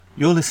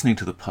You're listening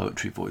to the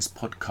Poetry Voice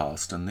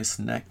podcast, and this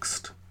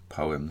next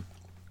poem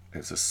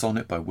is a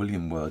sonnet by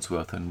William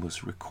Wordsworth and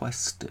was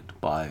requested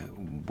by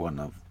one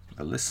of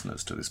the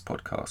listeners to this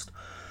podcast.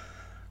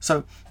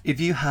 So if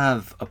you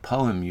have a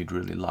poem you'd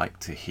really like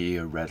to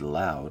hear read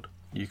aloud,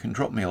 you can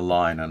drop me a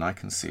line and I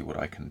can see what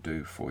I can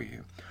do for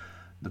you.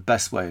 The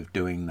best way of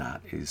doing that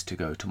is to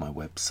go to my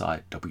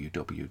website,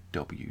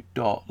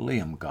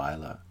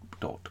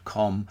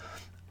 www.liamgeiler.com,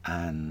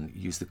 and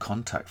use the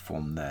contact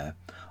form there.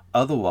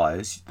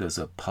 Otherwise, there's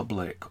a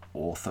public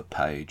author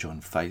page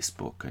on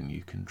Facebook and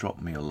you can drop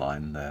me a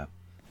line there.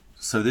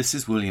 So this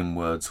is William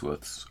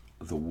Wordsworth's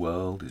 "The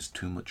World is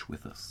Too Much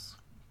With Us."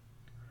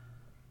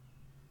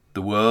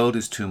 The world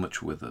is too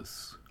much with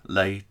us.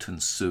 Late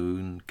and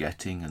soon,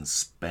 getting and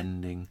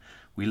spending,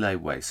 we lay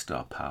waste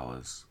our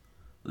powers.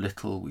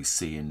 Little we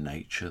see in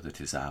nature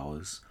that is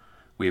ours.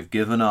 We have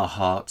given our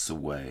hearts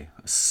away,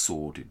 a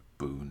sordid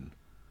boon.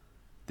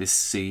 This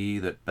sea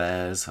that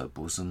bears her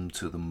bosom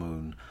to the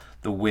moon,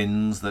 the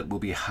winds that will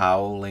be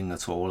howling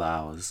at all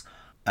hours,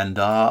 and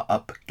are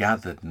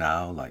upgathered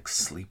now like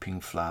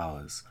sleeping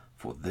flowers.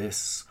 For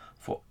this,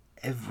 for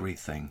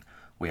everything,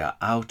 we are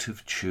out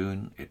of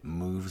tune, it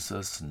moves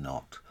us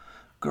not.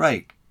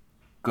 Great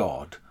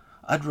God,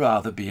 I'd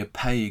rather be a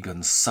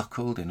pagan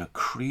suckled in a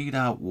creed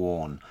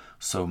outworn,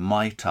 so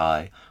might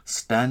I,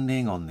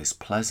 standing on this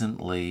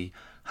pleasant lea,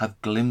 have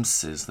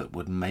glimpses that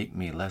would make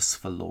me less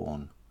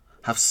forlorn,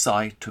 have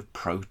sight of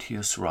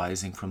Proteus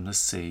rising from the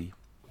sea,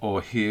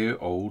 or hear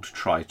old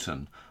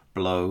Triton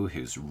blow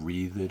his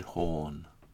wreathed horn.